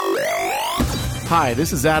Hi,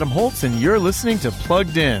 this is Adam Holtz, and you're listening to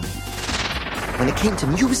Plugged In. When it came to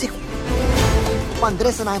music,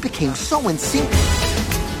 Andres and I became so in sync.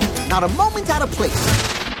 Not a moment out of place.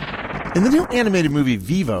 In the new animated movie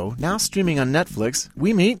Vivo, now streaming on Netflix,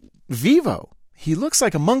 we meet Vivo. He looks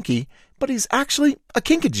like a monkey, but he's actually a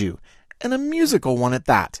kinkajou, and a musical one at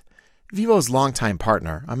that. Vivo's longtime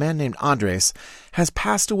partner, a man named Andres, has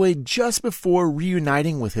passed away just before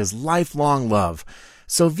reuniting with his lifelong love.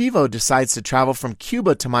 So Vivo decides to travel from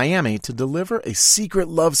Cuba to Miami to deliver a secret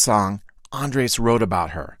love song Andres wrote about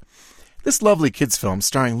her. This lovely kids film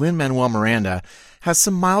starring Lin-Manuel Miranda has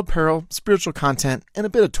some mild peril, spiritual content, and a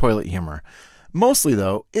bit of toilet humor. Mostly,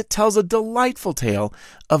 though, it tells a delightful tale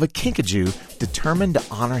of a kinkajou determined to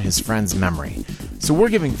honor his friend's memory. So we're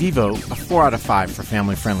giving Vivo a 4 out of 5 for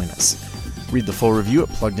family friendliness. Read the full review at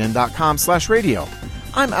pluggedin.com/radio.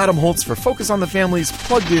 I'm Adam Holtz for Focus on the Family's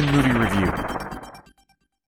Plugged In Movie Review.